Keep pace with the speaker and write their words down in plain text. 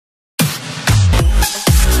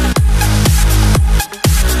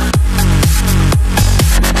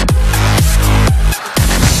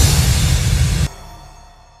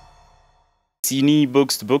Yes, ni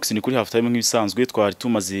box to box ni kuri half time nk'ibisanzwe twari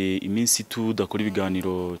tumaze iminsi tudakora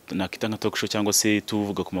ibiganiro nakita nka talk show cyangwa se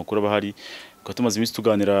tuvuga ku makuru abahari kwa tumaze iminsi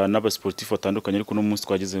tuganira n'abasportif batandukanye ariko no munsi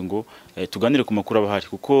twageze ngo tuganire ku makuru abahari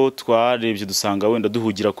kuko twarebye dusanga wenda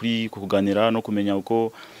duhugira kuri kuganira no kumenya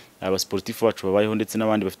uko abasportif bacu babayeho ndetse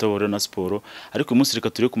n'abandi bafite abahoro na sport ariko umunsi reka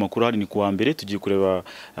turi ku makuru hari ni kuwa mbere tugiye kureba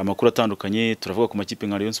amakuru atandukanye turavuga ku makipe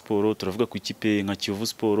nka Rayon Sports turavuga ku ikipe nka Kiyovu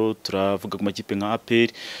Sports turavuga ku makipe nka APR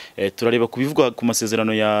turareba kubivuga ku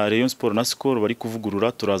masezerano ya Rayon Sports na Skol bari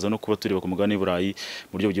kuvugurura turaza no kuba tureba ku mugabane Burayi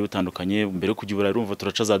mu buryo bugiye butandukanye mbere kujya Burayi urumva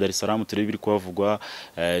turaca za Dar es Salaam turebe biri kwavugwa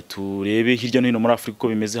turebe hirya no hino muri Afrika uko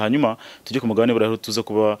bimeze hanyuma tujye ku mugabane Burayi tuza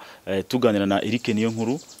kuba tuganira na Eric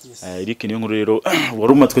Niyonkuru Eric Niyonkuru rero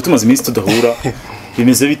warumatwe tumaze iminsi tudahura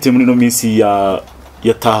bimeze bite muri no minsi ya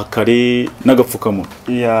tahakare n'agapfukamo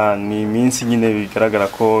ya ni iminsi nyine bigaragara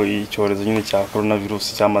ko icyorezo nyine cya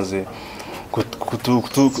coronavirus cyamaze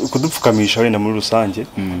kudupfukamisha wenda muri rusange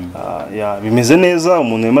ya bimeze neza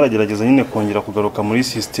umuntu yema aragerageza nyine kongera kugaruka muri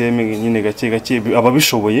systeme nyine gake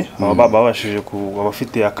ababishoboye babashije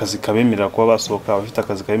abafite akazi kabemerera kuba basohoka abafite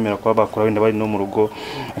akazi kabemerera kuba bakora wenda bari no mu rugo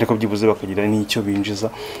ariko byibuze bakagira n'icyo binjiza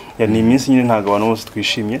ya ni iminsi nyine ntago abantu bose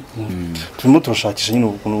twishimye turimo turashakisha nyine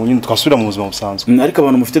ukuntu nyine twasubira mu buzima busanzwe ariko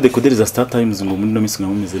abantu mufite decoder za Star Times ngo muri no minsi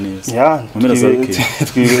nkamumeze neza ya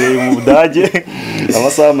twibereye mu Budage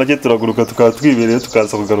amasaha make turaguruka twibereye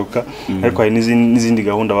tukaza kugaruka ariko hari n'izindi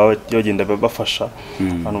gahunda bagenda bafasha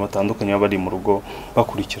abantu batandukanye bari mu rugo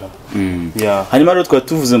bakurikira hanyuma rero twari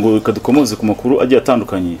tuvuze ngo kadukomoze ku makuru agiye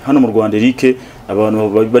atandukanye hano mu Rwanda Eric abantu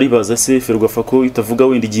bari baza se Ferwafa ko itavuga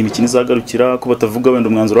wenda igihe imikino izagarukira ko batavuga wenda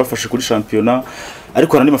umwanzuro bafashe kuri championnat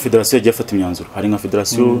ariko hari n'amafederasiyo yagiye afata imyanzuro hari nka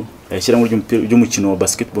federasiyo yashyira mu ry'umukino wa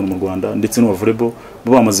basketball mu Rwanda ndetse no volleyball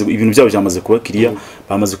bo bamaze ibintu byabo byamaze kuba kiriya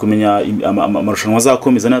bamaze kumenya amarushanwa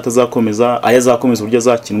azakomeza n'atazakomeza ayazakomeza uburyo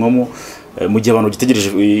azakinwamo mu gihe abantu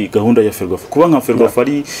gitegereje gahunda ya Ferwafa kuba nka Ferwafa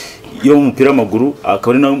ari yo umupira w'amaguru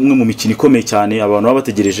akaba ari namwe mu mikino ikomeye cyane abantu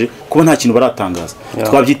babategereje kuba nta kintu baratangaza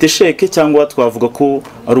twabyite sheke cyangwa twavuga ko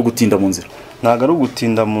ari ugutinda mu nzira ntago ari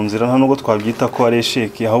ugutinda mu nzira nta nubwo twabyita ko ari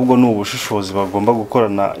sheke ahubwo ni ubushishozi bagomba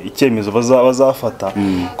gukorana icyemezo bazafata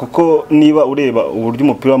kuko niba ureba uburyo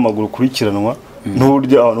umupira w'amaguru ukurikiranwa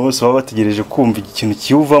n'uburyo abantu bose baba bategereje kumva ikintu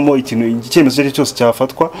kiyuvamo icyemezo cyose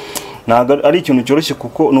cyafatwa ntago ari ikintu cyoroshye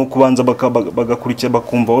kuko no kubanza bagakurikira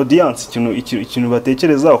bakumva audience ikintu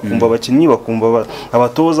batekereza bakumva abakinnyi bakumva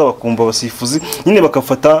abatoza bakumva abasifuzi nyine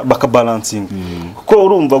bakafata bakabalancinga kuko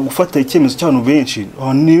urumva gufata icyemezo cy'abantu benshi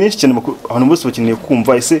ni benshi cyane abantu bose bakeneye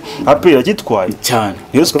kumva ese APR yagitwaye cyane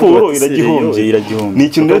iyo sport iragihombye ni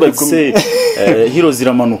ikintu gikomeye hero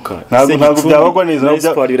ziramanuka ntago byabagwa neza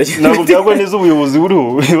ntago byabagwa neza ubuyobozi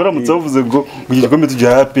buriho baramutse bavuze ngo igikombe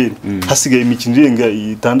tujya APR hasigaye imikino irenga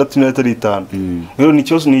 6 atari 5 rero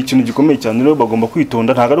ni ikintu gikomeye cyane rero bagomba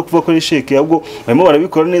kwitonda ntago ari kuvuga ko ari sheke ahubwo barimo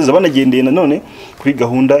barabikora neza banagendeye nanone kuri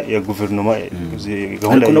gahunda ya guverinoma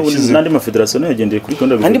gahunda y'andi mafederasiyo yagendeye kuri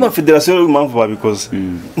gahunda andi mafederasiyo impamvu babikoze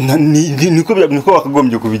niko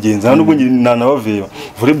bakagombye kubigenza hano ubwo nabaveba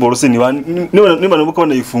volleyball se niba nuko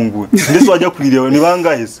banayifunguye ndetse wajya kurireba ni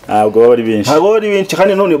bangahe se ntabwo bari benshi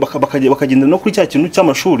kandi none bakagenda no kuri cya kintu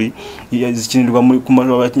cy'amashuri zikinirwa ku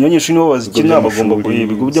abanyeshuri nibo bazikina bagomba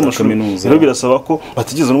ibigo by'amashuri rero birasaba ko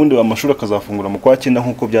batigeze n'ubundi amashuri akazafungura mu kwa 9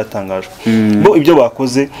 nkuko byatangajwe bo ibyo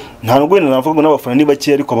bakoze nta nubwo navuga n'abafana ni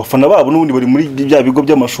bake ariko abafana babo n'ubundi bari muri bya bigo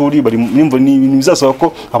by'amashuri bari nimba bizasaba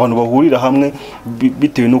ko abantu bahurira hamwe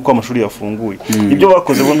bitewe n'uko amashuri yafunguye ibyo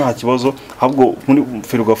bakoze bo nta kibazo ahubwo muri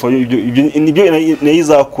Ferwafa ibyo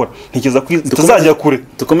nayizakora ntikeza tuzajya kure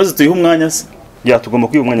tukomeze tuyihe umwanya se ya tugomba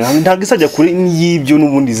kwiyumwanya ntago isajya kuri y'ibyo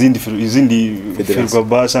n'ubundi izindi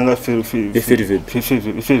Ferwafa cyangwa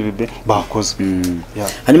FRVB bakoze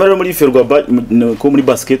hanyuma rero muri Ferwafa ko muri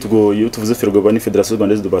basketball iyo tuvuze Ferwafa ni Federation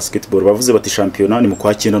Rwandaise de Basketball bavuze bati championnat ni mu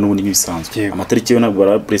kwa 9 n'ubundi bisanzwe amatariki yo ntabwo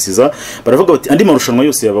baraprecisa baravuga bati andi marushanwa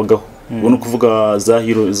yose yabagaho ubona kuvuga za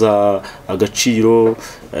hero za agaciro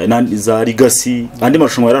za legacy andi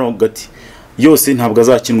marushanwa yaraho gati yose ntabwo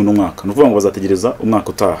azakinwa no mwaka nuvuga ngo bazategereza umwaka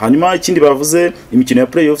utaha hanyuma ikindi bavuze imikino ya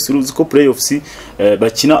playoffs uruzi ko playoffs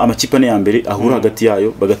bakina amakipe ane ya mbere ahura hagati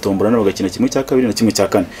yayo bagatomborana bagakina kimwe cya kabiri na kimwe cya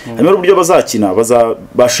kane hanyuma uburyo bazakina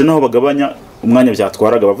bazabashe naho bagabanya umwanya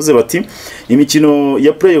byatwaraga bavuze bati imikino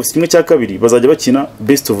ya playoffs kimwe cya kabiri bazajya bakina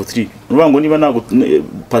best of 3 nuvuga ngo niba nago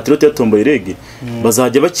Patriot yatomboye rege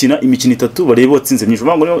bazajya bakina imikino 3 barebe watsinze myinshi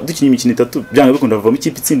nuvuga ngo dukinye imikino 3 byanga bikunda bavamo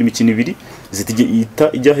ikipe itsinda imikino 2 zitigita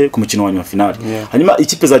ijya he ku mukino wa nyuma finale hanyuma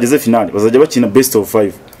ikipe zageze finale bazajya bakina best of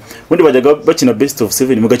 5 ubundi bajyaga bakina best of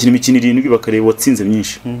 7 mugakina imikino 7 bakareba watsinze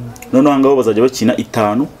myinshi noneho hangaho bazajya bakina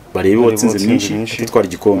 5 barebe watsinze myinshi atwara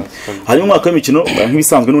igikombe. Hanyuma umwaka w'imikino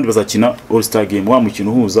nk'ibisanzwe n'undi bazakina All Star Game, wa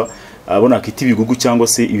mukino uhuza abona akiti ibigugu cyangwa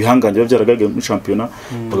se ibihangange byaragaragaye muri championnat,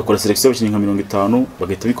 bagakora selection y'abakinnyi nka 50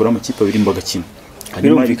 bagahita bikora amakipe abiri bagakina.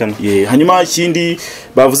 Hanyuma ikindi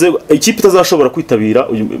bavuze ikipe itazashobora kwitabira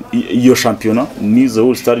iyo championnat nizo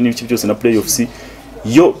All Star n'ibiki byose na playoffs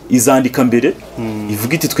yo izandika mbere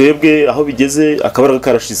ivuga iti twebwe aho bigeze akabaraga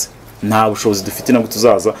karashize, nta bushobozi dufite nabwo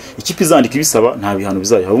tuzaza. Ikipe izandika ibisaba nta bihano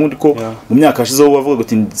bizayo, ubundi ko mu myaka yashize wo bavuga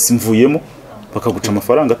ati simvuyemo bakaguca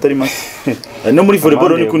amafaranga atari make. No muri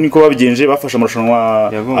volleyball niko babigenje, bafasha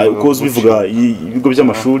amarushanwa uko bivuga ibigo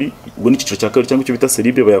by'amashuri ubwo n'ikiciro cya kabiri cyangwa icyo bita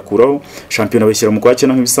seribe bayakuraho, championnat bayishyira mu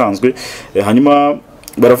kwakena nk'ibisanzwe. Hanyuma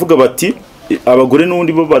baravuga bati abagore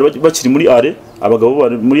n'undi bo bari bakiri muri are, abagabo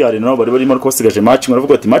bari muri are nabo bari barimo basigaje match,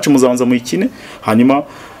 baravuga bati match muzabanza mu ikine hanyuma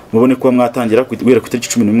mubone ko mwatangira guhera ku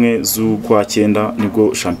itariki 11 z'ukwa 9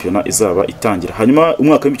 nibwo championnat izaba itangira. Hanyuma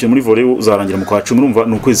umwaka w'imikino muri volley uzarangira mu kwa 10, urumva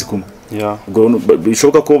ni ukwezi kumwe. Ubwo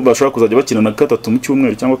bishoboka ko bashobora kuzajya bakina na gatatu mu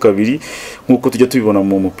cyumweru cyangwa kabiri nkuko tujya tubibona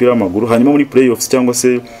mu mupira w'amaguru. Hanyuma muri playoffs cyangwa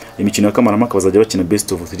se imikino ya kamarampaka bazajya bakina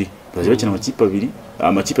best of 3, bazajya bakina amakipe abiri,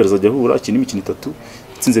 amakipe azajya ahura akina imikino 3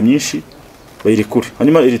 itsinze myinshi bayirekure.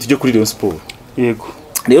 Hanyuma iri tujye kuri Rayon Sports. Yego,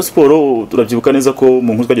 Rayon Sports turabyibuka neza ko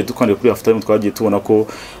mu nkuru twagiye dukandira kuri halftime twagiye tubona ko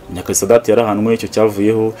Sadate yarahanwe, icyo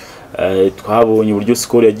cyavuyeho. Twabonye uburyo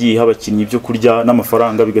score yagiye habakinnyi byo kurya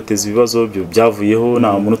n'amafaranga bigateza ibibazo, byo byavuyeho.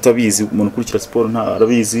 Nta muntu utabizi, umuntu ukurikira sport nta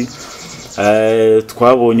arabizi.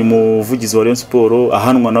 Twabonye umuvugizi wa Rayon Sports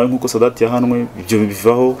ahanwa nawe nkuko Sadate yahanwe, ibyo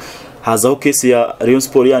bivaho. Hazaho case ya Rayon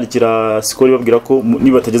Sports yandikira score babwira ko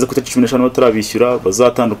niba batageze ku 15 batarabishyura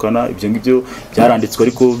bazatandukana. Ibyo ngibyo byaranditswe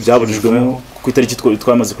ariko byaburijwemo ku itariki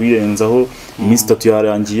twamaze kuyirenzaho iminsi 3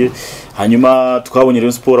 yarangiye. Hanyuma twabonye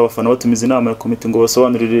Rayon Sports abafana batumiza inama ya komite ngo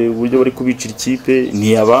basobanurire uburyo bari kubicira ikipe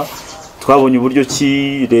ntiyaba. Twabonye uburyo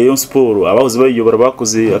ki Rayon Sports abahoze bayiyobora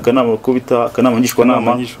bakoze akanama ko bita akanama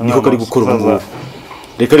ngishwanama niko kari gukora ubu.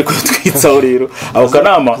 Reka ariko twitsaho rero abo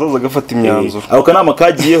kanama kazaza gafata imyanzuro. Abo kanama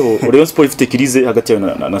kagiyeho Rayon Sports ifite crise hagati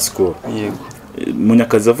na score. Yego,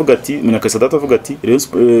 Munyakazi avuga ati, Munyakazi Sadate avuga ati Rayon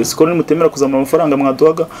Sports nimutemera kuzamura amafaranga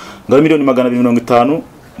mwaduhaga ngari miliyoni 250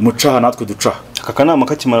 mucaha natwe ducaha. aka kanama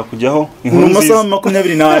kakimara kujyaho inkuru nziza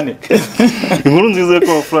 28 inkuru nziza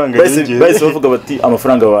ko amafaranga yinjiye bahise bavuga bati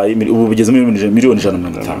amafaranga baye ubu bigeze miliyoni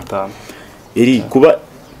 150. Eri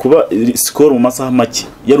kuba score mu masaha make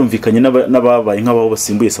yarumvikanye n'ababaye nk'abaho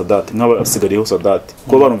basimbuye Sadate, nk'abasigariyeho Sadate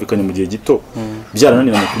ko barumvikanye mu gihe gito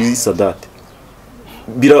byarananiranye kuri Sadate.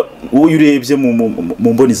 Uyu urebye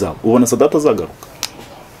mu mboni zabo ubona Sadate azagaruka.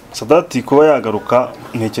 Sadate kuba yagaruka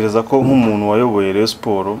ntekereza ko nk'umuntu wayoboye Rayon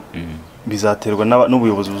Sports bizaterwa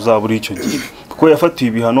n'ubuyobozi buzaburi icyo gihe, kuko yafatiwe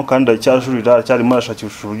ibihano kandi cyajurira cyarimo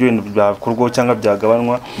arashakisha uburyo byakorwa cyangwa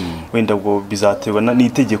byagabanwa. Wenda ubwo bizaterwa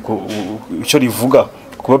n'itegeko icyo rivuga.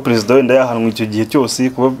 Kuba president wenda yahanwe icyo gihe cyose,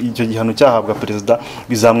 kuba icyo gihano cyahabwa president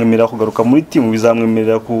bizamwemerera kugaruka muri timu,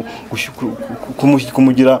 bizamwemerera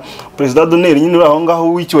kumugira president d'honneur nyine aho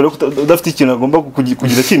ngaho w'icyoro udafite ikintu agomba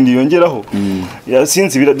kugira kindi yongeraho.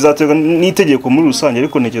 Sinzi bizaterwa n'itegeko muri rusange,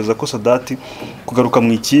 ariko ntekereza ko Sadate kugaruka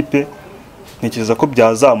mu ikipe ntekereza ko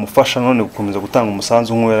byazamufasha none gukomeza gutanga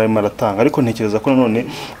umusanzu nk'uwo yarimo aratanga. Ariko ntekereza ko none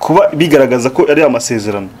kuba bigaragaza ko ari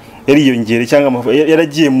amasezerano yariyongere cyangwa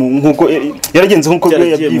yaragiye nkuko yaragenze nkuko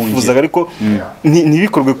yabyifuzaga, ariko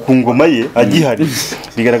ntibikorwe ku ngoma ye agihari.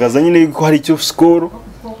 Bigaragaza nyine ko hari icyo score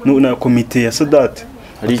na komite ya Sadate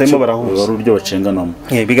harimo barahuza uburyo bacenganamo.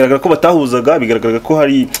 Bigaragara ko batahuzaga, bigaragara ko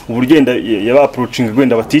hari uburyo wenda yaba approaching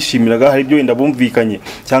wenda batishimiraga, hari ibyo wenda bumvikanye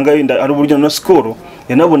cyangwa wenda ari uburyo na score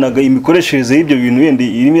yanabonaga imikoreshereze y'ibyo bintu wenda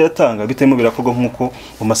irimo iratanga bitemo birakorwa nkuko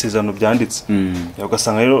mu masezerano byanditse.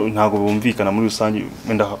 Ugasanga rero ntago bumvikana muri rusange.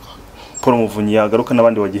 Wenda Paul Muvunyi yagaruka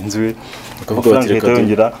n'abandi bagenzi we akavuga ati reka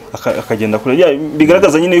yongera akagenda kure.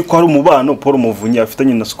 Bigaragaza nyine ko hari umubano Paul Muvunyi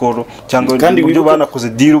afitanye na score cyangwa uburyo banakoze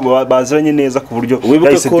deal baziranye neza ku buryo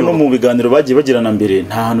wibuke ko no mu biganiro bagiye bagirana mbere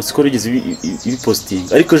nta hantu score igeze ibi posting.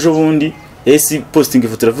 Ariko ejo bundi posting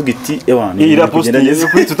ifoto iravuga iti ira posting yeze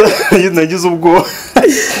kuri nagize ubwo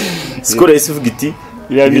score ivuga iti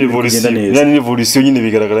yani revolution nyine.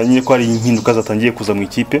 Bigaragara nyine ko hari impinduka zatangiye kuza mu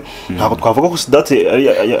ikipe. Ntabwo twavuga ko Sadate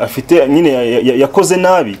afite nyine yakoze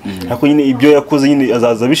nabi, ariko nyine ibyo yakoze nyine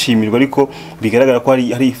azaza bishimirwa. Ariko bigaragara ko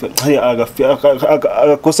hari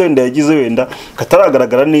agakosa wenda yagize wenda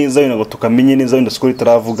kataragaragara neza, wenda ngo tukamenye neza wenda score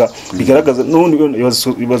itaravuga. Bigaragaza n'ubundi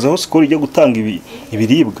ibazaho score ijya gutanga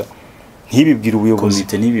ibiribwa ntibibwira ubuyobozi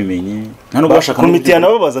komite ntibimenye. Nta nubwo bashaka komite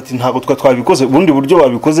yanababaza ati ntabwo twabikoze, ubundi buryo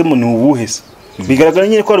babikozemo ni ubuhe se. Bigaragara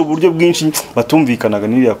nyine ko ari uburyo bwinshi batumvikanaga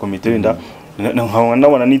n'iriya komite wenda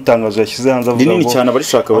nabona nitangazo yashyize hanze avuga ngo cyane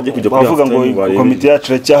abarishaka baje kujya bavuga ngo komite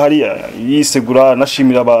yacu iracyahari yisegura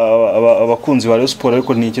nashimira abakunzi ba Rayon Sports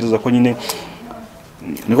ariko ntekereza ko nyine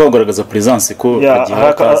niko kugaragaza presence ko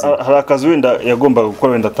hari akazi wenda yagomba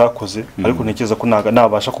gukora wenda atakoze ariko ntekereza ko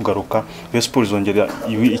nabasha kugaruka Rayon Sports izongera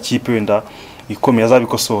ikipe wenda ikomeye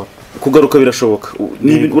azabikosora kugaruka birashoboka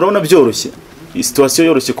urabona byoroshye situation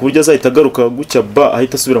yoroshye ku buryo azahita agaruka gucya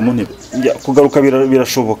ahita asubira mu ntebe kugaruka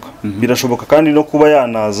birashoboka kandi no kuba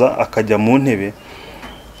yanaza akajya mu ntebe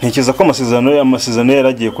ntekereza ko amasezerano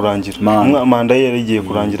yaragiye kurangira manda ye yaragiye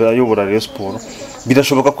kurangira ayobora Rayon Sports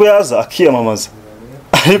birashoboka ko yaza akiyamamaza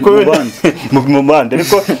ariko mu bandi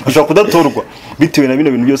ariko ashobora kudatorwa bitewe na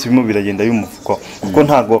bino bintu byose bimo biragenda bimuvuga kuko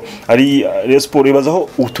ntago ari Rayon Sports ibazaho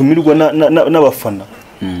utumirwa n'abafana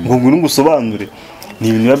ngo ngusobanure ni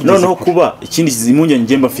ibintu yabyize noneho kuba ikindi zimunyange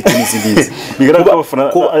ngemba mfite n'izindi bigaragara abafana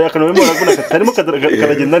akanomemo araguna katarimo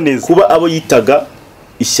karagenda neza kuba abo yitaga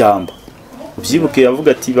ishyamba ubyibuke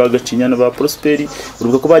yavuga ati bagacinyana ba Prosperi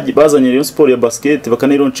urubuga ko bazanye Rayon Sports ya basket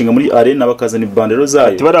bakanironcinga muri arena bakazana ibandero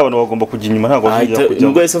zayo ati bari abantu bagomba kujya inyuma ntago bajya kujya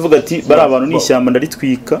nubwo yese avuga ati bari abantu ni ishyamba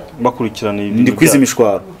ndaritwika bakurikirana ndi kwiza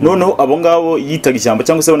imishwaro noneho abo ngabo yitaga ishyamba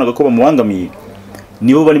cyangwa se bonaga ko bamuhangamiye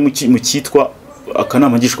nibo bari mu cyitwa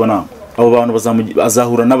akanama ngishwanama abo bantu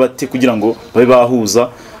bazahura n'abate kugira ngo babe bahuza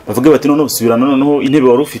bavuge bati none usubirana noneho intebe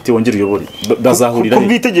wari ufite wongera uyobore bazahurira ku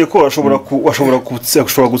bwitegeko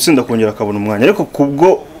ashobora gutsinda kongera akabona umwanya ariko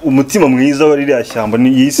kubwo umutima mwiza wari rya shyamba ni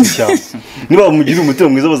yisi shyamba niba bamugira umutima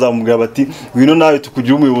mwiza bazamubwira bati wino nawe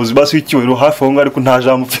tukugira umuyobozi basi w'icyubahiro hafi aho ariko nta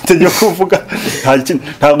jambo ufite ryo kuvuga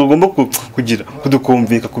ntabwo ugomba kugira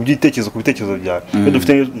kudukumvika ku bitekerezo byawe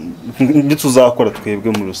dufite ibyo tuzakora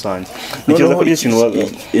twebwe muri rusange ntekereza ko ikintu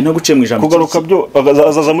inaguciye mu ijambo kugaruka byo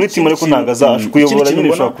azaza muri timu ariko ntago azasha kuyobora nyine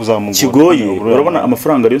bishobora kuzamugora kigoye urabona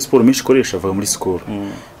amafaranga Rayon Sports menshi ikoresha ava muri score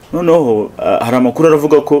noneho hari amakuru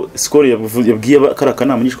aravuga ko score yabwiye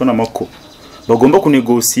karakanama nyishwa namako bagomba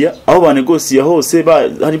kunegosiya aho banegosiya hose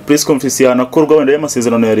hari press conference yanakorwa wenda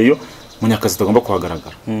y'amasezerano ya Rayon munyakazi tagomba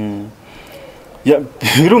kuhagaragara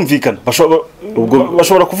birumvikana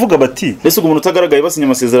bashobora kuvuga bati ese umuntu utagaragaye basinya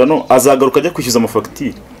amasezerano azagaruka ajya kwishyuza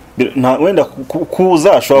amafagitire wenda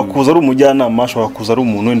kuza ashobora kuza ari umujyanama ashobora kuza ari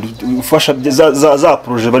umuntu wenda ufasha za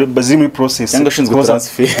projet ziri muri process cyangwa ashinzwe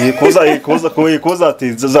transfer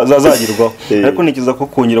zazagirwaho ariko nikiza ko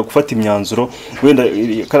kongera gufata imyanzuro wenda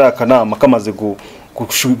kariya kanama kamaze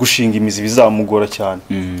gushinga imizi bizamugora cyane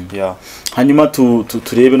hanyuma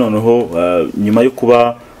turebe noneho nyuma yo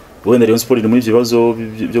kuba wenda Rayon Sports iri muri ibibazo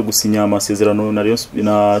byo gusinya amasezerano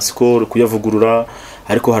na Skol kuyavugurura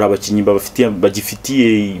ariko hari abakinyi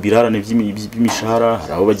bagifitiye ibirarane by'imishahara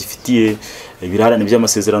hari abo bagifitiye ibirarane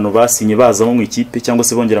by'amasezerano basinye bazamo mu ikipe cyangwa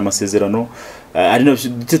se bongera amasezerano ari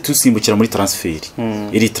nabyo tusimbukira muri transfer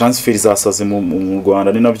iri transfer zasaze mu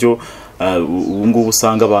Rwanda ni nabyo ubu ngubu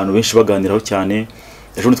usanga abantu benshi baganiraho cyane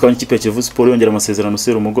ejo twabonye ikipe ya Kivu Sport yongera amasezerano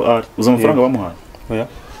Serumogo ari uza amafaranga bamuhaye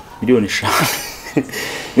miliyoni 5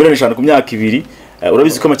 miliyoni 5 ku myaka 2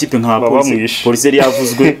 urabizi ko amakipe nka polisi yari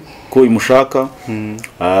yavuzwe ko imushaka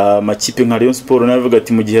amakipe nka Rayon Sports navuga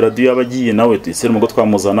ati mu gihe radio yabagiye nawe Serumogo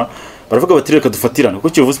twamuzana baravuga bati reka dufatirana kuko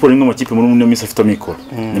Kivu Sport nimwe amakipe muri umwe minsi afite amikoro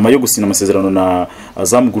nyuma yo gusina amasezerano na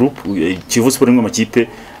Azam Group Kivu Sport nimwe amakipe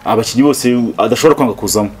abakinyi bose adashobora kwanga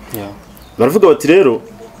kuzamo baravuga bati rero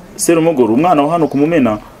Serumogo umwana wa hano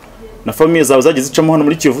kumumena na famille zawe zagize icamo hano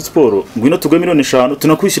muri Kivu Sport ngwino tugwe miliyoni 5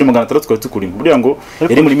 tunakwishyira 600 twari tukurimo buriya ngo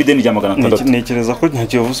yari muri mideni rya 600 nekereza ko nta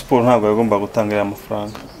Kivu Sport ntabwo yagomba gutanga ya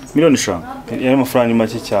mafaranga miliyoni 5 yari amafaranga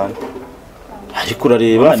make cyane ariko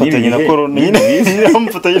urareba nibihe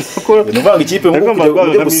namufatanye na koro nuvanga ikipe mu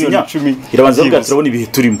kujya gusinya irabanza kugira turabona ibihe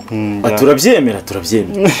turimo turabyemera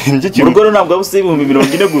mu rugo ntabwo abuse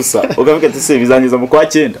 40 gusa ugavuga ati se bizangiza mu kwa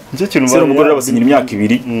 9 se umugore arabasinyira imyaka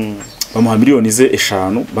 2 bamuha miliyoni ze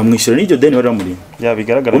 5 bamwishyura n'iryo deni bari bamuri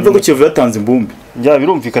bigaragara umva ko Kivu yatanze imbumbi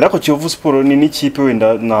birumvikana ko Kivu Sport ni n'ikipe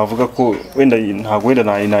wenda navuga ko wenda ntago wenda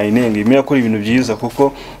nayinenga imera ko ibintu byiza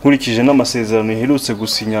kuko nkurikije n'amasezerano iherutse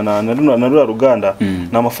gusinya na Ruganda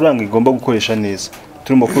na amafaranga igomba gukoresha neza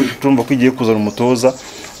turumva ko igiye kuzana umutoza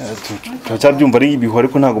turacybyumva ari ibihu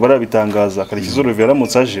ariko ntago barabitangaza Karekizo Rivera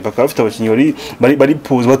Mutsaje bakaba bafite abakinnyi bari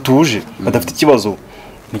pose batuje badafite ikibazo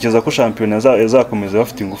nikeza ko champion yazakomeza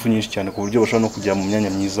bafite ingufu nyinshi cyane ku buryo bashobora no kujya mu myanya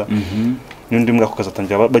myiza n'undi mwaka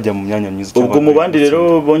ukazatangira bajya mu myanya myiza ubwo mu bandi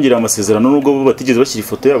rero bongera amasezerano nubwo batigeze bashyira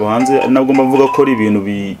ifoto yabo hanze ari nabwo mbavuga ko ari ibintu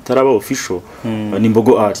bitaraba official ni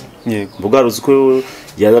Mbogo ari Mbogo ari uko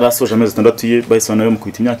yarasoje amezi 6 ye bahise nayo mu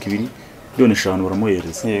kwita imyaka 2 miliyoni 5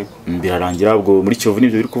 baramuhereza birarangira ubwo muri Kiyovu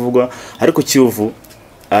nibyo biri kuvugwa ariko Kiyovu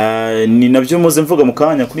ni nabyo muze mvuga mu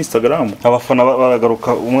kanya kuri Instagram. Abafana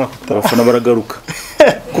baragaruka umwaka utaha. Abafana baragaruka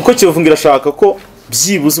kuko Kiyovu ngirashaka ko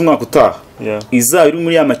byibuze umwaka utaha izaba iri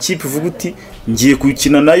muri ya makipe uvuga uti ngiye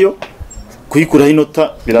kuyikina nayo kuyikuraho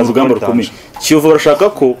inota urugamba rukomeye. Kiyovu barashaka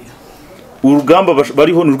ko urugamba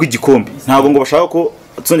bariho n'urw'igikombe, ntabwo ngo bashaka ko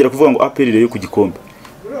tuzongera kuvuga ngo APR Rayon ku gikombe,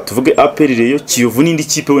 tuvuge APR Rayon Kiyovu n'indi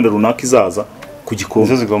kipe wenda runaka izaza ku gikombe,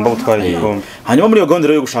 izo zigomba gutwara igikombe. Hanyuma muri iyo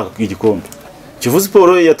gahunda yo gushaka igikombe, Kiyovu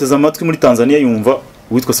Sport yateze amatwi muri Tanzania yumva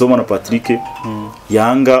uwitwa Sibomana Patrick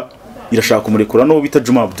Yanga irashaka kumurekura no bita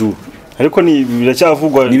Juma Abdul, ariko ni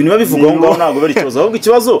biracyavugwa, ni ibintu babivugwa ngo ntabwo bari ikibazo, ahubwo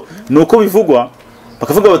ikibazo nuko bivugwa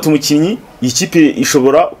bakavuga bati umukinnyi ikipe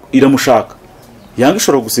ishobora iramushaka, Yanga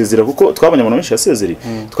ishobora gusezera kuko twabonye abantu benshi yasezereye,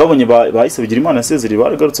 twabonye bahise bigira Imana yasezereye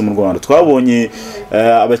baragarutse mu Rwanda, twabonye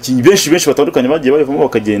abakinnyi benshi batandukanye bagiye bayivamo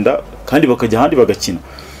bakagenda kandi bakajya ahandi bagakina.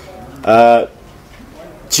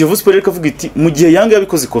 Kiyovu Sport ikavuga iti mu gihe Yanga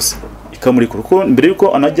yabikoze ikosa ikamurekura, kuko mbere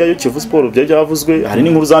yuko anajyayo Kiyovu Sport byavuzwe, hari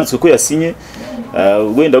n'inkuru zanditswe ko yasinye,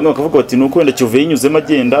 wenda bamwe bakavuga bati nuko wenda Kiyovu yinyuzemo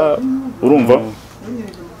agenda, urumva,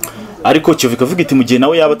 ariko Kiyovu ikavuga iti mu gihe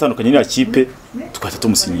nawe yaba atandukanye n'ya kipe twahita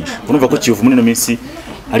tumusinyisha. Urumva ko Kiyovu muri no minsi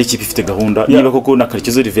ari ikipe ifite gahunda, niba koko na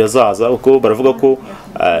Karekezo Olivier azaza, uko baravuga ko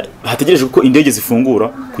hategereje ko indege zifungura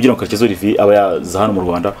kugira ngo Karekezo Olivier aba yaza hano mu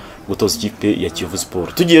Rwanda gutoza ikipe ya Kiyovu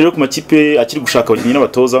Sport. Tugiye rero ku makipe akiri gushaka abakinnyi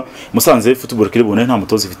n'abatoza, Musanze Football Club ubona nta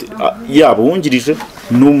mutoza ifite, yaba wungirije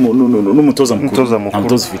n'umutoza mukuru nta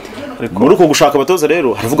mutoza ifite. Muri uko gushaka abatoza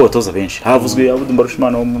rero haravuga abatoza benshi, havuzwe Abdul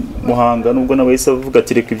Mbarushimana wo Muhanga, nubwo nawe yise avuga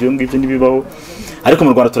ati reka ibyo ngibyo nibibaho, ariko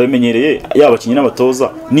mu Rwanda turabimenyereye yaba abakinnyi n'abatoza,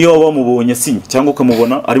 niyo bamubonye sinye cyangwa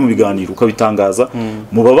ukamubona ari mu biganiro ukabitangaza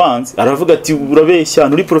mu babanzi, aravuga ati urabeshya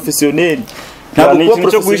nturi professionnel. Ntabwo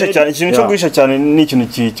ikintu cyo guhisha cyane ni ikintu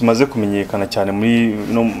kimaze kumenyekana cyane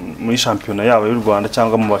muri shampiyona yabo y'u Rwanda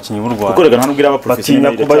cyangwa mu bakinnyi b'u Rwanda, kuko rega ntabwo iraba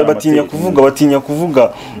professionnel, batinya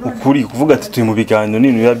kuvuga ukuri, kuvuga ati turi mu biganiro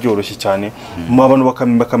n'ibintu biba byoroshye cyane mu abantu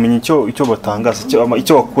bakamenya icyo batangaza,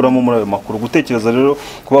 icyo bakuramo muri ayo makuru. Gutekereza rero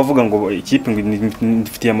kuba bavuga ngo ikipe ngo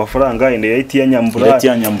ifitiye amafaranga enda ya Nyambura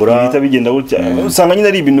bita bigenda gutya, usanga nyine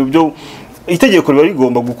ari ibintu byo itegeko riba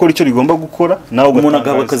rigomba gukora icyo rigomba gukora, nawe umuntu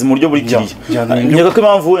agaba akazi mu buryo buri kiriya. Nyaka ko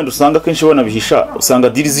impamvu wenda usanga kenshi bona bihisha, usanga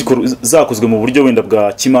diri zakozwe mu buryo wenda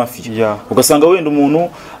bwa kimafiya, ugasanga wenda umuntu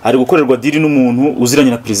ari gukorerwa diri n'umuntu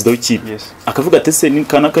uziranye na perezida w'ikipe, akavuga ati se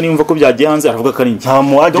kanaka nimva ko byagiye hanze, aravuga ko ari njye, nta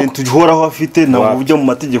mu agent uhoraho afite na buryo mu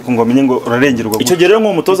mategeko ngo amenye ngo urarengerwa. Icyo gihe rero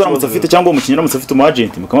nk'umutoza aramutse afite cyangwa umukinnyi aramutse afite umu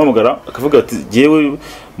agent, mukamamagara akavuga ati jewe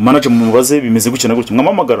manager mu mubaze bimeze gutya na gutya,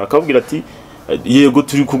 mwamamagara akabwira ati yego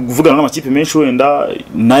turi kuvugana n'amakipe menshi wenda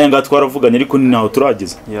naye nga twaravuganye ariko ntaho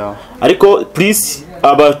turageze. Ariko please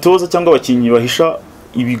abatoza cyangwa abakinnyi bahisha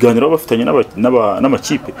ibiganiro bafitanye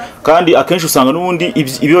n'amakipe, kandi akenshi usanga n'ubundi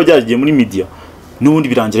ibiba byagiye muri media n'ubundi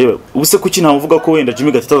birangira. Ubuse kuki ntawe uvuga ko wenda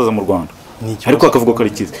Jimmy Gatete azaza mu Rwanda ariko akavuga ko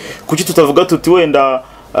ari cyiza, kuki tutavuga tuti wenda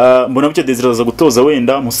mbona bicyo Desire aza gutoza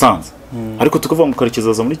wenda Musanze ariko tukavuga ngo Karekezi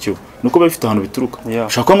aza muri Kiyovu, nuko bafite ahantu bituruka.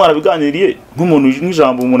 Shaka mwarabiganiriye nk'umuntu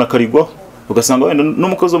n'ijambo umuntu akarigwaho, ugasanga wenda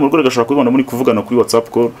n'umukozi wo mu rugo gashaka kubibona muri kuvugana kuri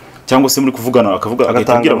WhatsApp call cyangwa se muri kuvugana akavuga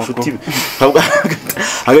agatangira umushuti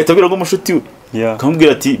agatabwira ngo umushuti we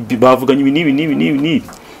akamubwira ati bavuganye ibi nibi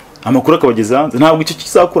amakuru akabageza hanze. Ntabwo icyo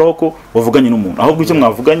kizakuraho ko wavuganye n'umuntu, ahubwo icyo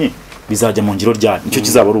mwavuganye bizajya mu ngiro ryari, nicyo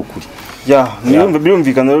kizaba ari ukuri.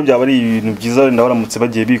 Birumvikana rero byaba ari ibintu byiza wenda baramutse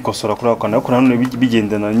bagiye bikosora kuri ako ariko nanone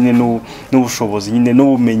bigendana nyine n'ubushobozi nyine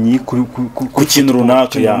n'ubumenyi ku kintu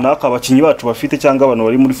runaka abakinnyi bacu bafite cyangwa abantu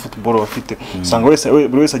bari muri football bafite. Usanga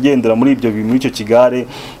buri wese agendera muri ibyo muri icyo kigare,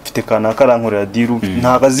 mfite kanaka arankorera diru,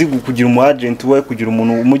 ntago azi kugira umu agent we, kugira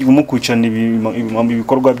umuntu umukurikirana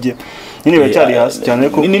ibikorwa bye, nyine biracyari hasi cyane.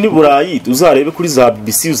 Ko ni Burayi uzarebe kuri za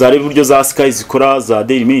BBC, uzarebe uburyo za Sky zikora, za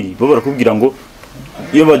Daily Mail bo barakubwira ngo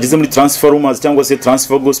iyo bageze muri transfer rumors cyangwa se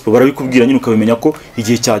transfer gospel barabikubwira nyine ukabimenya ko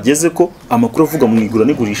igihe cyageze ko amakuru avuga mu igura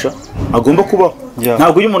n'igurisha agomba kubaho.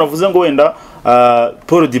 Ntabwo iyo umuntu avuze ngo wenda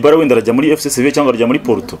Paul Dybala wenda arajya muri FC Sevilla cyangwa arajya muri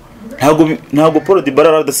Porto, ntabwo Paul Dybala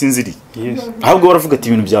aradasinziriye, ahubwo baravuga ati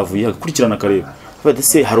ibintu byavuye agakurikirana akareba bade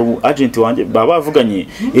se hari agent wanjye baba bavuganye,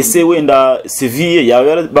 ese wenda Sevilla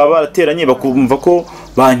baba barateranye bakumva ko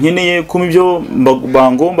bankeneye kuma ibyo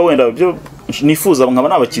bangomba wenda byo nifuza nkaba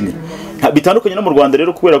nabakinira. Bitandukanye no mu Rwanda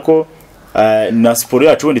rero kubera ko na sport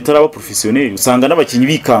yacu wenda itaraba professionnel, usanga n'abakinyi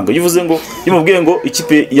bikanga yivuze ngo yimubwiye ngo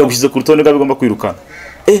ikipe yagushyize ku rutonde bigomba kwirukana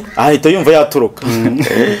ahita yumva yatoroka.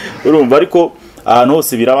 Urumva ariko ahantu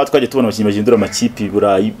hose biraba twaje tubona abakinyi bagindura amakipe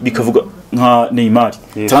Burayi bikavuga nka Neymar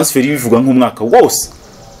transfer bivuga nk'umwaka wose,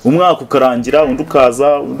 umwaka ukarangira undi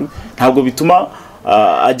ukaza, ntabwo bituma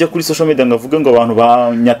ajya kuri social media ngavuga ngo abantu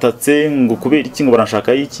banyatatse ngo kubera iki ngo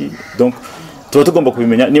baranshaka iki. Donc tuba tugomba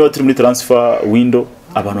kubimenya niba turi muri transfer window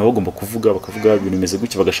abantu baba bagomba bakavuga ibintu bimeze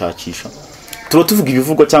gutya bagashakisha tuba tuvuga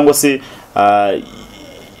ibivugwa cyangwa se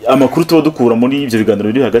amakuru tuba dukura muri ibyo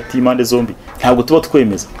biganiro biri hagati y'imande zombi ntabwo tuba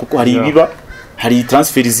twemeza kuko hari ibiba hari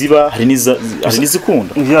transfer ziba hari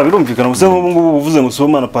nizikunda birumvikana gusa nk'ubu ngubu uvuze ngo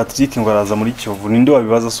Sibomana Patrick ngo araza muri Kiyovu ninde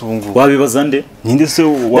wabibaza se ubu ngubu wabibaza nde ninde se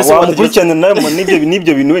wamukurikirana nayo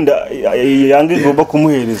n'ibyo bintu wenda yange igomba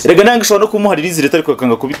kumuhereza rega nange shobora no kumuharira izi leta ariko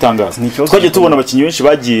akanga kubitangaza twagiye tubona abakinnyi benshi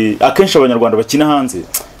bagiye akenshi abanyarwanda bakina hanze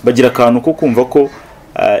bagira akantu ko kumva ko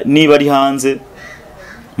niba ari hanze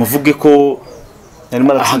muvuge ko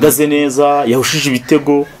ahagaze neza yahushije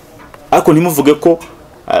ibitego ariko ntimuvuge ko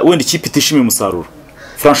wenda ikipe itishimiye umusaruro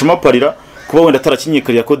franchement parira kuba wenda atarakinye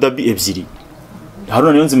kariya ko dabi ebyiri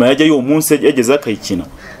Haruna Niyonzima yajya yo munsi yageze akayikina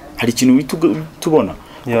hari ikintu tubona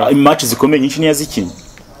match zikomeye nyinshi niyazikinye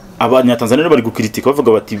abanyatanzania bari gukritika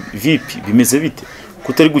bavuga bati vipi bimeze bite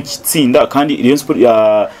kutari gutsinda kandi Rayon Sports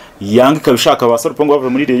Yanga kabishaka ba Sarupongo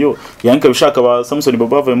bavuye muri Rayon Yanga kabishaka ba Samson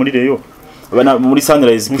Baba bavuye muri Rayon abana muri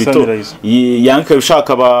Sunrise Plito Yanga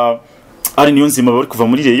kabishaka ba ari Niyonzima bari kuva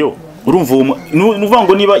muri Rayon urumva nuvuga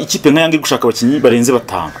ngo niba ikipe nka Yanga gushaka abakinyi barenze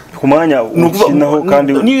batanga ku mwanya ukinaho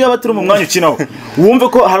kandi niyo yabatira mu mwanya ukinaho wumve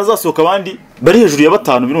ko harazasohoka abandi bari hejuru ya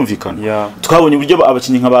batanu birumvikana twabonye uburyo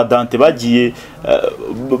abakinyi nka ba Dante bagiye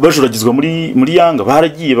bajuragizwa muri Yanga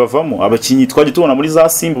baragiye bavamo abakinyi twagiye tubona muri za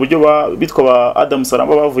Simba uburyo bitwa ba Adam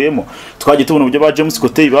Saramba bavuyemo twagiye tubona uburyo ba James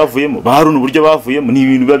Kotei bavuyemo ba Haruna uburyo bavuyemo ni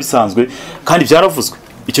ibintu biba bisanzwe kandi byaravuzwe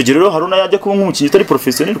icyo gihe rero Haruna yajya kuba nk'umukinyi utari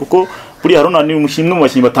professionnel kuko buri Haruna ni umukinyi mu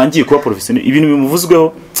bakinyi batangiye kuba professionnel ibintu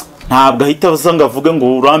bimuvuzweho ntabwo ahita azanga avuga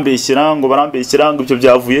ngo urambeshyera ngo barambeshyera ngo ibyo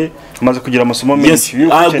byavuye amaze kugira amasomo menshi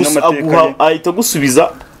ahita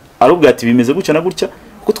gusubiza arubwo ati bimeze gutya na gutya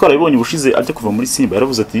kuko twarabibonye ubushize ajya kuva muri Simba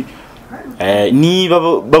yaravuze ati niba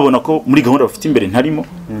babona ko muri gahunda bafite imbere ntarimo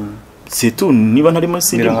setu niba ntarimo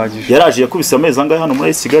Simba yaraje yakubise amezi angahe hano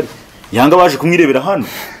muri Kigali Yanga baje kumwirebera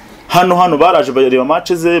hano baraje bareba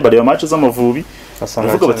match z'Amavubi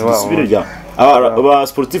bavuga bati dusubire rya aba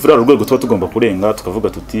sportif rero rwego tuba tugomba kurenga tukavuga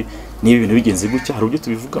tuti niba ibintu bigenze gutya hari ubyo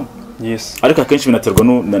tubivugamo ariko akenshi binaterwa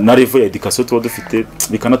na level ya education tuba dufite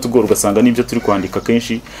bikanatugora ugasanga n'ibyo turi kwandika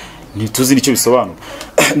akenshi ntituzi nicyo bisobanura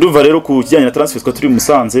ndumva rero ku kijyanye na transfer twa turi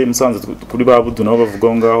Musanze kuri babudu nabo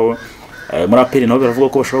bavuga ngaho muri apeli nabo baravuga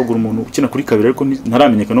ko bashaka kugura umuntu ukina kuri kabiri ariko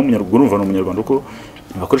ntaramenyekana n'umunyarwanda urumva no umunyarwanda uko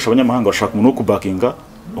bakoresha abanyamahanga bashaka umuntu wo kubakinga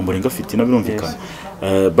umurenga afite nabirumvikana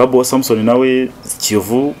Babo Samson nawe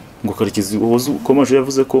Kiyovu ngo Karekezi ukomeje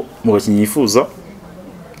yavuze ko mu bakinyi yifuza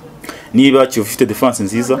niba Kiyovu ifite defense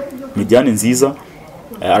nziza mediane nziza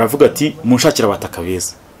aravuga ati munshakira abataka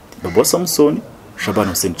beza Babo Samson Shaban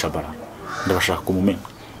Hussein Chabara ndabashaka kumumenya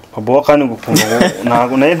Babo kandi gukunda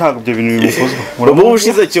ntago ibyo bintu bimukozwe Babo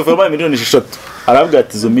ushize Kiyovu yabaye miliyoni 6 aravuga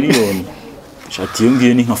ati izo miliyoni shati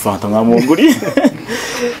yongiye ni nka fanta nkamunguri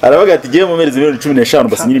aravuga ati giye mu merezi 15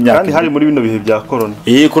 basinyira imyaka kandi hari muri bino bihe bya corona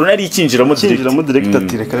corona yari ikinjiramo direct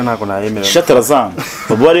ati reka ntago nayemera shati arazanga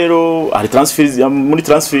Babo rero hari muri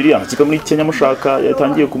transfer amakika muri Kenya mushaka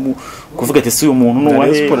yatangiye kuvuga ati si uyu muntu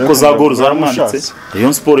nuwahe ko za gol zaramwanditse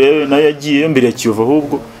Rayon Sports nayo yagiye mbere ya Kiyovu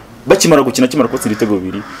ahubwo bakimara gukina kwatsinda ibitego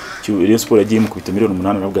bibiri Rayon Sports yagiye mu kubita miliyoni 8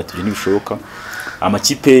 aravuga ati ntibishoboka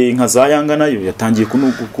amakipe nka za Yanga nayo yatangiye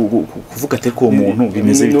kuvuga ate ko umuntu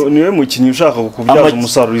bimeze bite niwe mukinyi ushaka kubyaza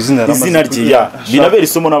umusaruro izina rye binabera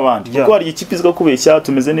isomo nabandi kuko hari ikipe izga kubeshya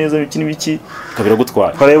tumeze neza bikini biki kabira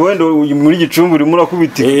gutwara kare wende muri Gicumbi uri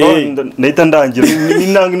murakubita ndahita ndangira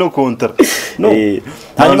n'inanga no kontara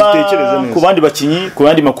hanyuma ku bandi bakinyi ku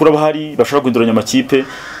bandi makuru abahari bashaka guhinduranya amakipe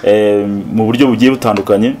mu buryo bugiye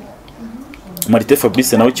butandukanye Marite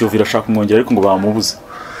Fabrice nawe Kiyovu irashaka kumwongera ariko ngo bamubuze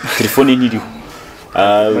telefone ntiriho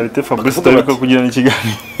Marite Fabrice ariko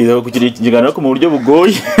kugira ikiganiro ko mu buryo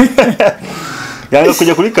bugoye Yanga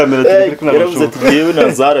kujya kuri kamera ariko nabashoboye ati yewe na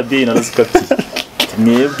Zara B na Zikati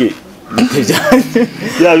mwebwe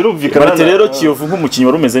birumvikana rero Kiyovu nk'umukinyi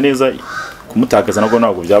wari umeze neza kumutakaza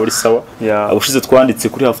ntabwo byaba ari sawa abushize twanditse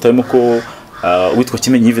kuri halftime ko witwa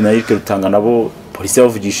Kimenyi Yves na Eric Rutanga nabo polisi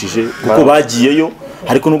yavugishije kuko bagiyeyo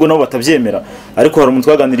ariko nubwo nabo batabyemera ariko hari umuntu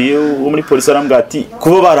twaganiriye wo muri polisi arambwa ati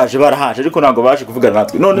kuba barahaje ariko ntabwo baje kuvugana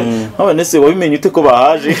natwe none none se wabimenye ute ko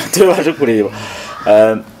bahaje turi baje kureba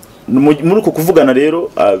muri uko kuvugana rero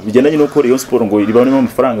bigendanye nuko Rayon Sports ngo iribamo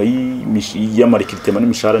amafaranga y'amarikitema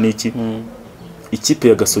n'imishara n'iki ikipe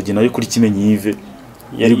ya Gasogi nayo kuri Kimenyi Yves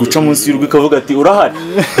yari guca munsi y'urwo ikavuga ati urahari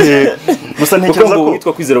gusa ntekereza ko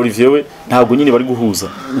witwa Kwizera Olivier we ntabwo nyine bari guhuza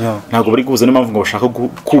niyo mpamvu ngo bashaka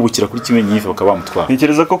kubukira kuri Kimenyi Yves bakaba bamutwara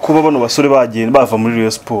ntekereza ko kuba bano basore bagenda bava muri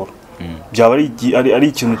Rayon Sports byaba ari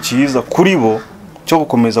ikintu cyiza kuri bo cyo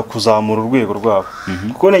gukomeza kuzamura urwego rwabo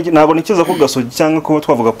kuko ntabwo nikiza ko Gasogi cyangwa ko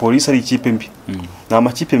twavuga polisi ari ikipe mbi ni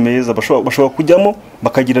amakipe meza bashobora kujyamo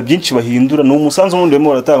bakagira byinshi bahindura ni umusanzu wundi wemo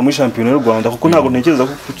baratanga muri shampiyona y'u Rwanda kuko ntabwo ntekereza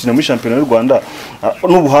ko gukina muri shampiyona y'u Rwanda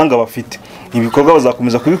n'ubuhanga bafite ibikorwa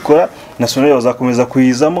bazakomeza kubikora national bazakomeza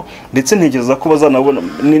kuyizamo ndetse ntekereza ko bazanabona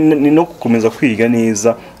ni no gukomeza kwiga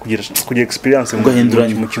neza kugira experience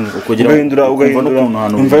ugahinduranya umukino ugahindura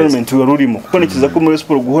environment ururimo kuko ntekereza ko muri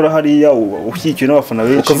sport guhora hariya ushyikiye n'abafana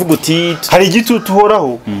benshi ukavuga uti hari igitutu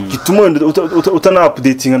uhoraho gituma utana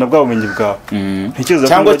updating na bwa bumenyi bwawe ntekereza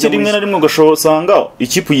cyangwa kiri rimwe na rimwe ugashobora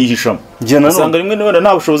ikipe uyihishamo usanga rimwe na rimwe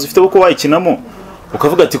nta bushobozi ufite bwo wayikinamo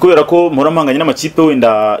ukavuga ati kubera ko muramanganye n'amakipe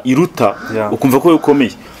wenda iruta ukumva ko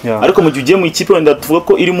ukomeye ariko mu gihe ugiye mu ikipe wenda tuvuga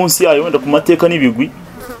ko iri munsi yayo wenda ku mateka n'ibigwi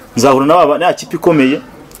nzahura n'aba kipe ikomeye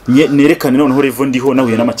nerekane noneho revo ndiho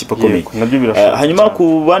nahuye n'amakipe akomeye hanyuma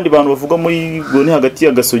ku bandi bantu bavuga muri gone hagati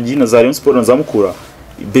ya Gasogi na Rayon Sports na Zamukura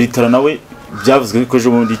Beritara nawe byavuzwe ko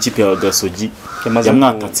ejo bundi ikipe ya Gasogi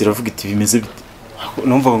yamwatatse iravuga iti bimeze bite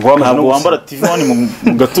numva ngo wambara TV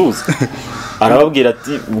mu gatuza arababwira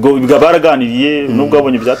ati ubwo baraganiriye nubwo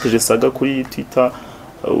abonye byateje saga kuri Twitter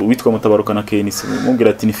witwa Mutabaruka na Kenisi mubwira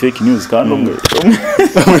ati ni fake news kandi umwe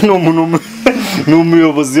ni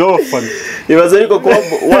umuyobozi w'abafana ibaza ariko kuba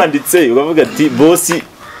wanditse ukavuga ati boss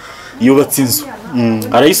yubatse inzu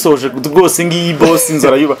arayisoje rwose ngiyi boss inzu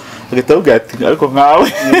arayuba agahita avuga ati ariko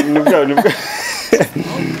nkawe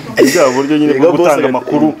bwa buryo nyine bwo gutanga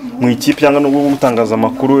amakuru mu ikipe cyangwa no gutangaza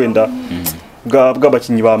amakuru wenda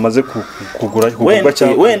bw'abakinnyi bamaze kugura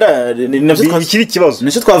cyangwa wenda navyo ikiri kibazo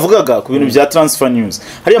nicyo twavugaga ku bintu bya transfer news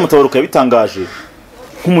hariya Mutabaruka yabitangaje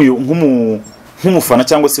nk'umufana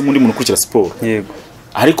cyangwa se muri muntu ukurikira sport yego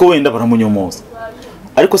ariko wenda baramunyomoza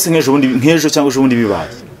ariko se nk'ejo cyangwa ejo bundi bibaye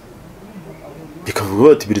bikavuga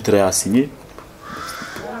bati Beritara yasinye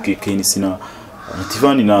Kenisi na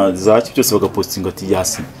Tivani na Zaki byose bagapostinga ati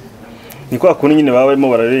yasinye ni kwa kundi nyine baba barimo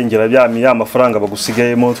bararengera ya mafaranga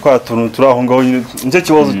bagusigayemo twatuntu turaho ngaho nyine nicyo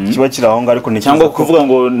kibazo kiba kiraho ngaho ariko cyangwa kuvuga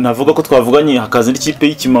ngo navuga ko twavuganye hakaza n'ikipe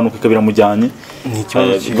y'ikimanuka ikabira mujyanye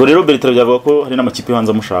ngo rero Beritara byavuga ko hari n'amakipe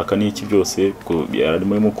hanze amushaka n'iki byose ko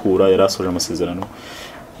yarimo mukura yarasoje amasezerano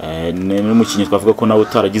n'umukinnyi twavuga ko nawe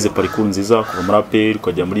utaragize parcours nziza kuva muri APR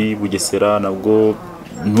ukajya muri Bugesera nabwo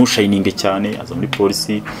ntushayininge cyane aza muri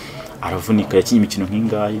polisi aravunika yakinye imikino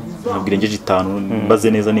nk'ingayi ntabwo irengeje 5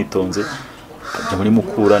 mbaze neza nitonze ajya muri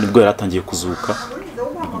mukura nibwo yaratangiye kuzuka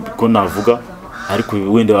ko navuga ariko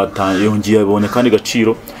wenda yongeye abonye kandi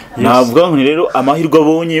gaciro navuga ngo rero amahirwe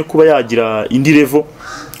abonye kuba yagira indi level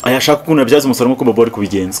ayashaka kuntu yabyaza umusaruro ko Bobo ari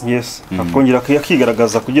kubigenza akongera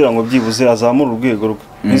akigaragaza kugira ngo byibuze azamura urwego rwe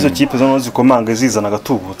nizo kipe zo zikomanga zizana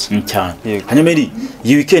gatubutse cyane hanyuma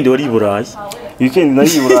iyi weekend wari Burayi weekend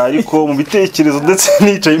nari Burayi ariko mu bitekerezo ndetse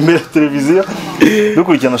nicaye imbere ya televiziyo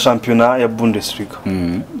dukurikirana shampiyona ya Bundesliga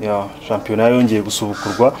ya shampiyona yongeye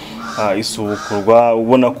gusubukurwa isubukurwa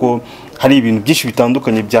ubona ko hari ibintu byinshi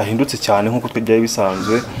bitandukanye byahindutse cyane nkuko byari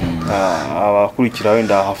bisanzwe abakurikira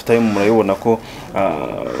wenda halftime murayibona ko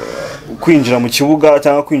kwinjira mu kibuga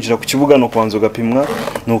cyangwa kwinjira ku kibuga no kubanza ugapimwa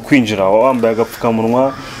no kwinjira wambaye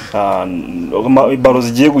agapfukamunwa baro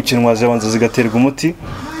zigiye gukinwa zibanza zigaterwa umuti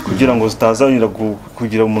kugira ngo zitazanira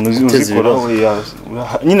kugira umuntu uzikoraho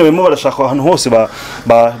nyine barimo barashaka ahantu hose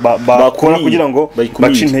bakora kugira ngo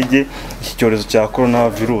bace intege iki cyorezo cya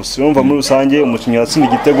coronavirus urumva muri rusange umukinnyi yatsinda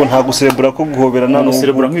igitego nta guserebura ko guhoberana no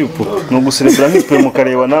guserebura nk'ibipupe no guserebura nk'ibipupe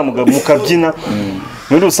mukarebana mukabyina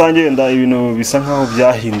muri rusange wenda ibintu bisa nkaho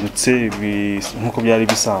byahindutse nkuko byari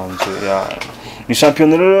bisanzwe ni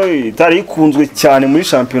shampiyona rero itari ikunzwe cyane muri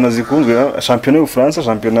shampiyona zikunzwe shampiyona y'Ubufaransa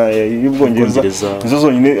shampiyona y'Ubwongereza nizo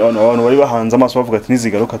zonyine abantu bari bahanze amaso bavuga ati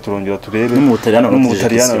nizigaruka turongera turebe no mu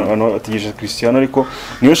Butaliyano abantu bategereje Cristiano ariko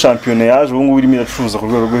niyo shampiyona yaje ubu ngubu irimo iracuruza ku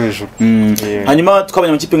rwego rwo hejuru hanyuma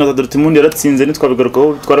twabonye amakipe nka Dortmund yaratsinze nitwabigarukaho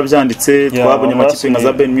twarabyanditse twabonye amakipe nka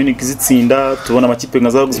za Bayern Munich zitsinda tubona amakipe nka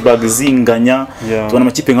za Augsburg zinganya tubona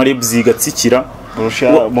amakipe nka Leipzig atsikira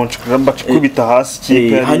Borussia Mönchengladbach kubita hasi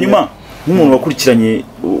kipe hanyuma nk'umuntu wakurikiranye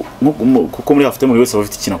kuko muri halftime wese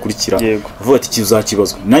bafite ikintu akurikira avuga ati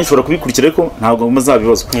kizakibazwa nanjye ushobora kubikurikira ariko ntabwo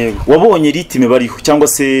muzabibazwa wabonye ritime bariho cyangwa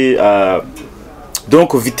se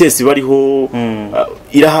donc vitesse bariho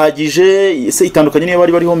irahagije se itandukanye niyo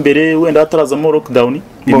bari bariho mbere wenda hatarazamo lockdown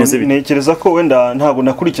bimeze bite? Nekereza ko wenda ntabwo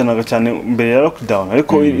nakurikiranaga cyane mbere ya lockdown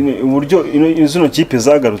ariko uburyo zino kipe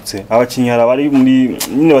zagarutse abakinnyi hari abari muri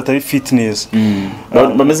nyine batari fitness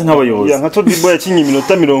bameze nk'abayobozi nka Todibo yakinnye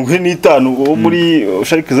iminota 45 uwo muri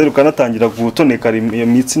Sharike zeru kanatangira gutoneka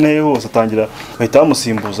imitsi naye hose atangira bahita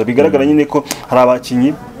bamusimbuza bigaragara nyine ko hari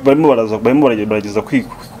abakinnyi barimo barageza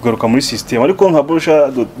kugaruka muri system ariko nka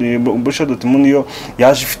Borussia Dortmund yo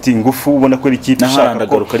yaje ifite ingufu ubona ko ari ikipe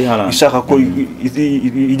ishaka ko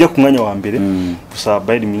ijya ku mwanya wa mbere gusa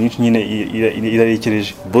Bayern Munich nyine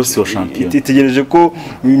irarekereje boss wa champion itegereje ko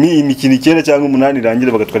imikino 9 cyangwa 8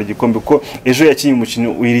 irangira bagatwara igikombe ko ejo yakinye umukino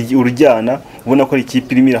urujyana ubona ko ari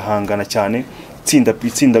ikipe irimo irahangana cyane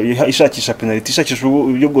itsinda ishakisha penalty ishakisha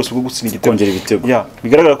uburyo bwose bwo gutsinda igitego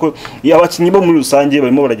bigaragara ko abakinnyi bo muri rusange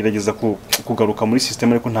barimo baragerageza kugaruka muri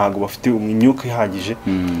system ariko ntago bafite imyuka ihagije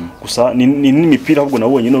gusa ni n'imipira ahubwo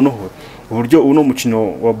nabonye noneho uburyo uno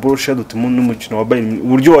mukino wa Borussia Dortmund n'umukino wa Bayern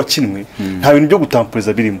uburyo wakinwe nta bintu byo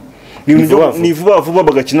gutampuriza birimo ni vuba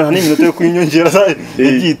bagakina nta n'iminota yo kwinyongera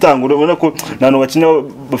yagiye itangura ubona ko nano bakina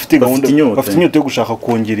bafite gahunda bafite inyota yo gushaka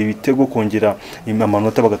kongera ibitego kongera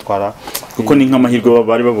amanota bagatwara kuko ni nk'amahirwe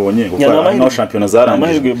bari babonye kuko no champion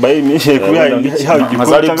zarangije Bayern Munich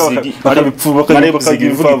bakabipfubaka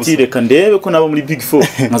reka ndebe ko nabo muri Big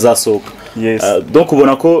 4 nkazasohoka donc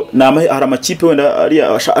ubona ko hari amakipe wenda ari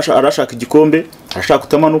arashaka igikombe arashaka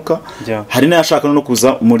kutamanuka hari n'ayashaka no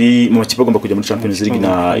kuza mu makipe agomba kujya muri Champions League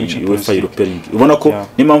na UEFA Europa League ubona ko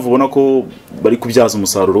n'impamvu ubona ko bari kubyaza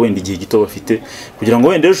umusaruro wenda igihe gito bafite kugira ngo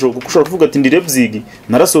wenda ejo kuko ushobora kuvuga ati ndi Leipzig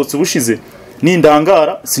narasohotse ubushize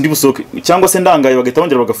nindangara sindi busoke cyangwa se ndangaye bagahita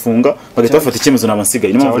bongera bagafunga bagahita bafata icyemezo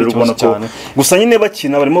n'amasigaye n'impamvu rero ubona ko gusa nyine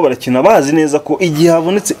bakina barimo barakina bazi neza ko igihe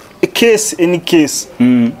habonetse any case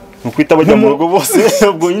nukwita bajya mu rugo bose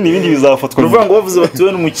ubwo nyine ibindi bizafatwa uvuga ngo bavuze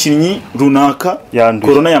batuwe n'umukinnyi runaka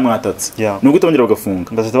corona yamwatatse nukwita bongera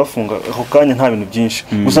bagafunga bazita bafunga ako kanya nta bintu byinshi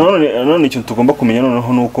gusa none ikintu tugomba kumenya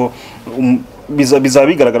noneho nuko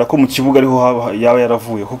bizabigaragara ko mu kibuga ariho yaba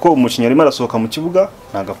yaravuye kuko umukinnyi arimo arasohoka mu kibuga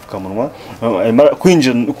nagapfukamunwa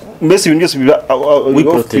kwinjira mbese ibintu byose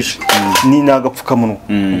wiproteje ni nagapfukamunwa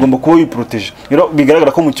ugomba kuba wiproteje rero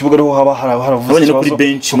bigaragara ko mu kibuga ariho haba haravuze abanye no kuri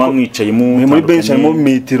bench mwamwicaye muri bench harimo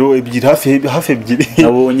metero ebyiri hafi ebyiri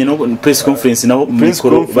nabonye no press conference nabo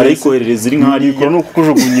mikoro barayikoherereza iri nk'ari no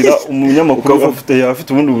kujugunyira umunyamakuru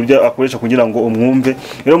afite ubundi buryo akoresha kugira ngo umwumve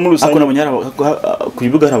rero muri rusange nabonye ku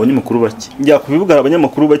bibuga hari abanyamakuru bake ku bibuga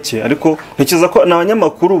abanyamakuru bake ariko ntekereza ko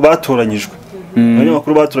n'abanyamakuru batoranyijwe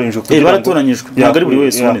abanyamakuru batoranyijwe ntabwo ari buri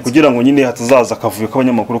wese kugira ngo nyine hatazaza akavuyo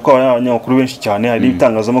k'abanyamakuru ko abanyamakuru benshi cyane hari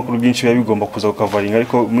ibitangazamakuru byinshi biba bigomba kuza kukavaringa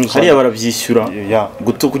ariko muri rusange hariya barabyishyura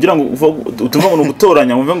kugira ngo utuva ngo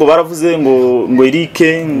gutoranya wumve ngo baravuze ngo Eric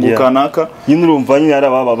ngo kanaka nyine urumva nyine hari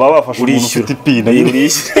baba bafashe umuntu ufite ipina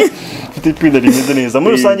ufite ipina rimeze neza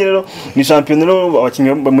muri rusange rero ni champion rero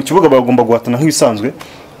abakinnyi mu kibuga bagomba guhatana nk'ibisanzwe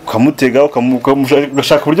ukamutega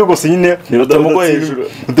ugashaka uburyo bwose nyine utamugwa hejuru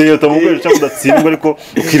cyangwa udatsindwa ariko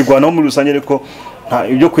ukirwanaho muri rusange ariko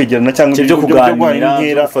ibyo kwegerana cyangwa ibyo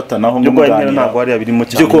kuganira gufatanaho ntabwo hari birimo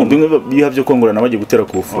cyane byo kongorana bagiye gutera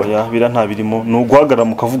ku bufu bira nta birimo no guhagarara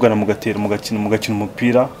mukavugana mugatera mugakina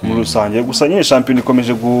umupira muri rusange gusa nyine champion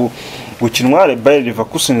ikomeje gukinwa Bayer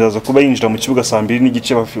Leverkusen iraza kuba yinjira mu kibuga saa 2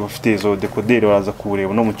 n'igice bafite izo decoder baraza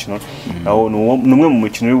kubureba no mukino naho numwe mu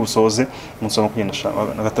mukino uri busoze umunsi wa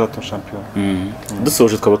 26 champion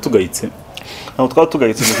dusoje twaba tugayitse aho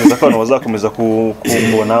twatugayitse neza ko abantu bazakomeza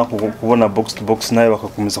kubona box to box nayo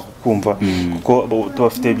bakakomeza kukumva kuko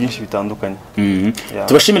tubafite byinshi bitandukanye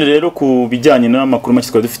tubashimire rero ku bijyanye n'amakuru make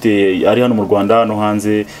twari dufite ari hano mu Rwanda no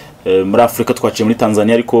hanze muri Afrika twaciye muri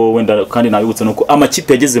Tanzania ariko wenda kandi nabibutse nuko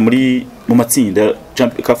amakipe yageze mu matsinda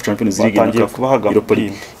CAF Champions League na CAF Europa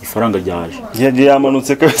League ifaranga ryaje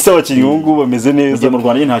yamanutse kabisa abakinnyi ubu bameze neza mu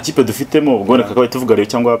Rwanda nta kipe dufitemo ubwoneka ko tuvuga rero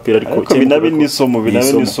cyangwa apera ariko binabe nisomo mu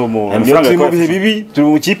bihe bibi turi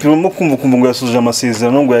mu kipe urimo kumva ngo yasuje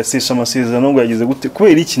amasezerano ngo yasesha amasezerano ngo yagize gute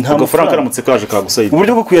kubera iki nta mafaranga aramutse kaje kagusayida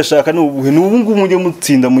uburyo bwo kuyashaka ni ubuhe n'ubu ngubu mujye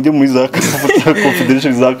mutsinda mujye muri za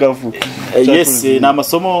Confederation za CAF yes ni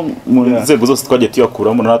amasomo mu nzego zose twagiye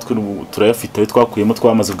tuyakuramo natwe turayafite twakuyemo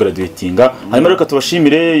twamaze graduatinga hanyuma reka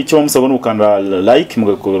tubashimire icyo bamusaba no gukanda like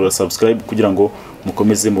mugakora subscribe kugira ngo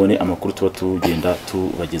mukomeze mubone amakuru tuba tugenda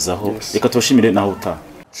tubagezaho reka tubashimire naho uta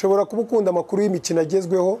ushobora kubukunda amakuru y'imikino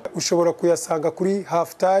agezweho ushobora kuyasanga kuri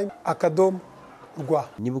halftime.rw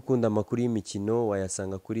niba ukunda amakuru y'imikino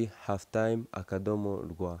wayasanga kuri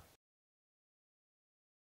halftime.rw